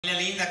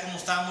Familia linda, ¿cómo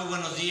está? Muy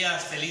buenos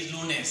días, feliz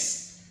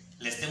lunes.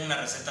 Les tengo una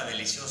receta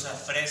deliciosa,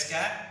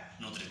 fresca,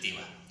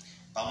 nutritiva.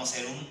 Vamos a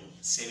hacer un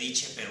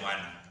ceviche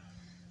peruano.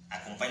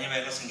 Acompáñame a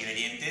ver los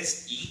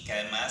ingredientes y que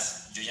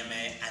además yo ya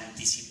me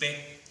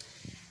anticipé.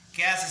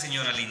 ¿Qué hace,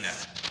 señora linda?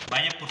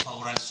 Vaya por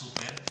favor al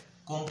súper,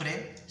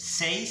 compre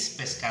 6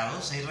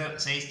 pescados,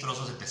 6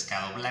 trozos de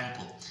pescado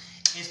blanco.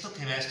 Esto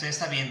que usted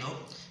está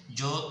viendo,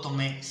 yo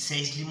tomé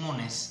 6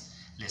 limones,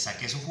 le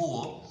saqué su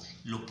jugo,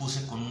 lo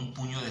puse con un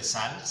puño de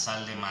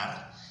sal de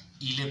mar,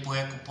 y le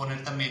puede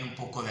poner también un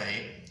poco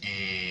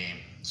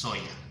de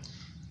soya.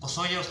 O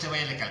soya, usted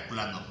váyale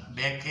calculando.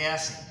 Vea qué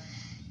hace.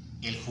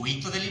 El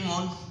juguito de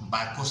limón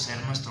va a cocer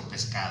nuestro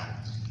pescado.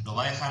 Lo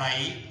va a dejar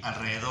ahí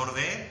alrededor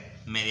de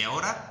media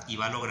hora y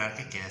va a lograr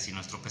que quede así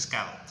nuestro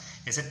pescado.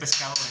 Ese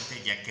pescado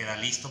ya queda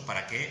listo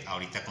para que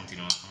ahorita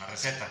continuemos con la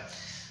receta.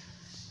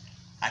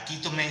 Aquí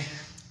tomé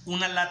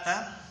una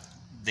lata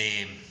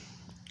de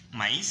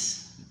maíz.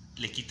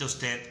 Le quita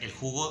usted el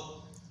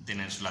jugo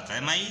de su lata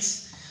de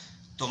maíz.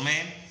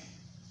 Tomé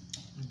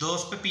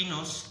 2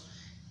 pepinos,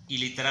 y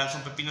literal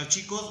son pepinos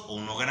chicos o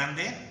uno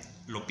grande.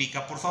 Lo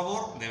pica por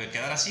favor, debe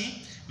quedar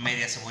así.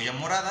 Media cebolla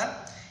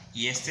morada,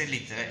 y este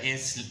literal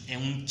es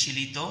un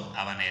chilito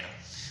habanero.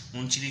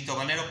 Un chilito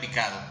habanero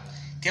picado.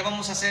 ¿Qué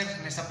vamos a hacer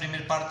en esta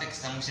primera parte, que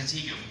está muy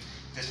sencillo?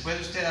 Después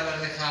de usted haber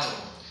dejado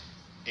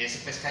ese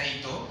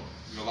pescadito,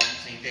 lo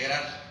vamos a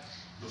integrar.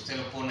 Usted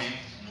lo pone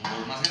en un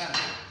bol más grande.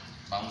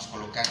 Vamos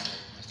colocando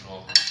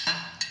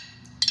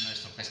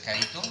nuestro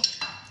pescadito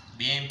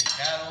bien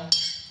picado,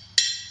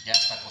 ya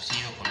está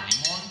cocido con el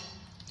limón,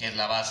 es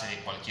la base de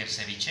cualquier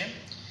ceviche.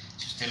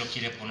 Si usted lo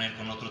quiere poner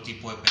con otro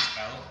tipo de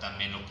pescado,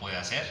 también lo puede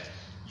hacer.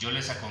 Yo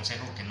les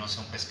aconsejo que no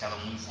sea un pescado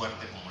muy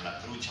fuerte, como la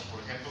trucha, por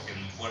ejemplo, que es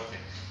muy fuerte.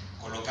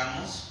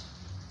 Colocamos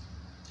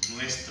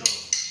nuestro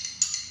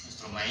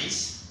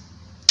maíz,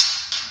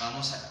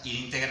 vamos a ir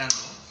integrando,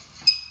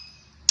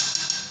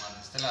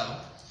 de este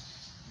lado,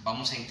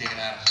 vamos a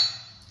integrar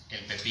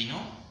el pepino,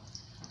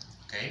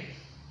 ok,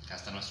 acá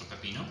está nuestro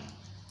pepino.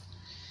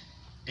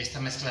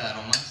 Esta mezcla de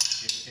aromas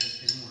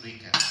es muy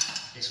rica,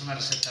 es una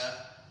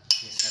receta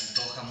que se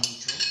antoja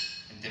mucho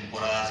en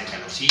temporadas de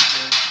calorcito.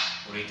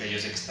 Ahorita yo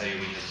sé que está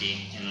lloviendo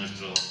aquí en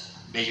nuestro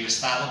bello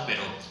estado,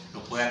 pero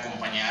lo puede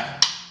acompañar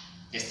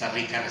esta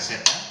rica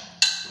receta,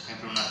 por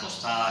ejemplo una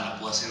tostada, la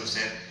puede hacer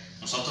usted.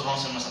 Nosotros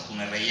vamos a hacer unos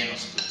atunes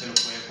rellenos, que usted lo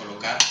puede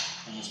colocar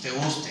como usted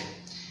guste.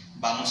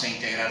 Vamos a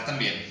integrar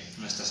también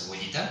nuestra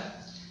cebollita.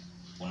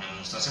 Ponemos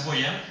nuestra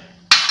cebolla,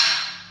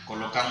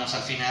 colocamos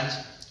al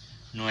final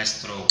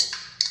nuestro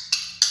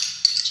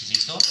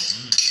chilito,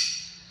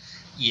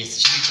 y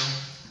este chilito,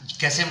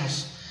 ¿qué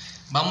hacemos?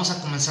 Vamos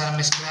a comenzar a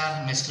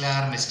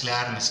mezclar.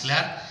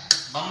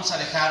 Vamos a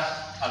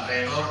dejar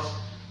alrededor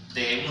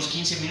de unos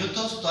 15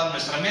 minutos toda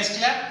nuestra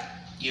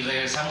mezcla y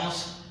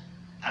regresamos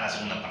a la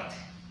segunda parte.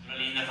 Hola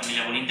linda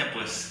familia bonita,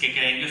 pues ¿qué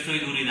creen? Yo estoy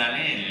duro y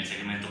dale en el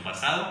segmento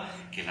pasado,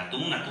 que el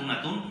atún.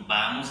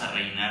 Vamos a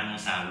rellenar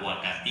unos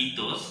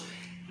aguacatitos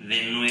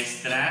de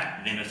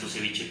nuestro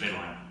ceviche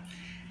peruano.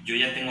 Yo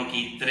ya tengo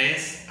aquí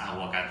 3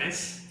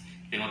 aguacates.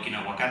 Tengo aquí un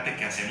aguacate.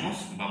 ¿Qué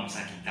hacemos? Vamos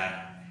a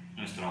quitar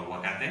nuestro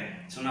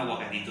aguacate. Son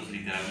aguacatitos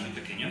literal muy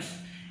pequeños.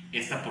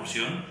 Esta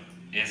porción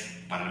es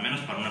para al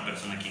menos para una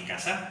persona aquí en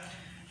casa.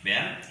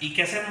 Vean. ¿Y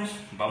qué hacemos?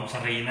 Vamos a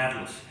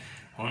rellenarlos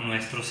con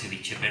nuestro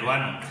ceviche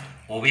peruano.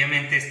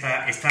 Obviamente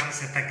esta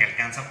receta, que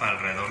alcanza para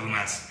alrededor de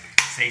unas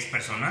 6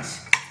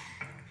 personas,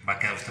 va a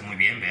quedar usted muy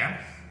bien. Vean.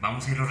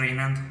 Vamos a irlo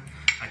rellenando.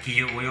 Aquí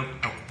yo voy a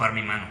ocupar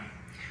mi mano.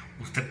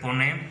 Usted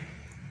pone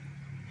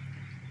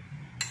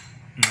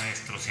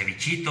nuestro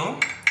cevichito,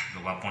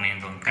 lo va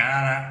poniendo en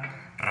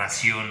cada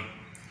ración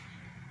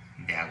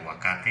de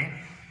aguacate.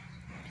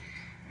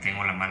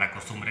 Tengo la mala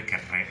costumbre que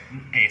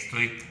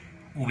estoy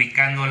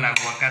ubicando el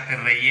aguacate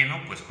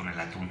relleno pues con el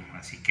atún,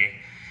 así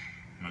que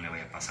no le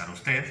vaya a pasar a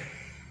usted.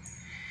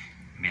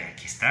 Vea,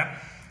 aquí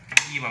está.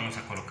 Y vamos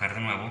a colocar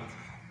de nuevo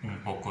un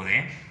poco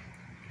de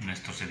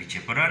nuestro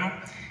ceviche peruano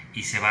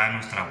y se va a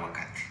nuestro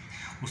aguacate.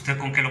 ¿Usted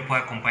con qué lo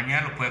puede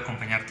acompañar? Lo puede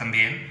acompañar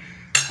también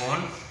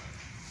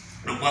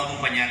lo puede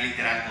acompañar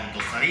literal con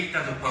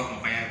tostaditas, lo puede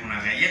acompañar con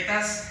unas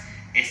galletas.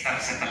 Esta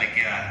receta le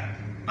queda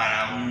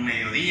para un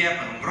mediodía,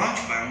 para un brunch,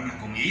 para una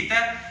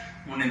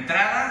comidita, una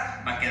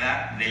entrada, va a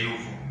quedar de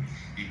lujo.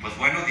 Y pues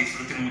bueno,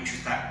 disfruten mucho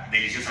esta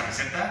deliciosa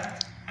receta.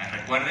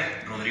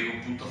 Recuerde,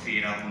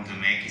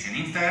 rodrigo.figueroa.mx en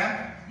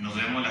Instagram. Nos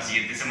vemos la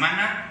siguiente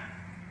semana.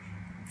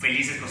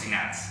 Felices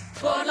cocinadas.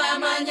 Por la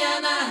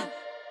mañana.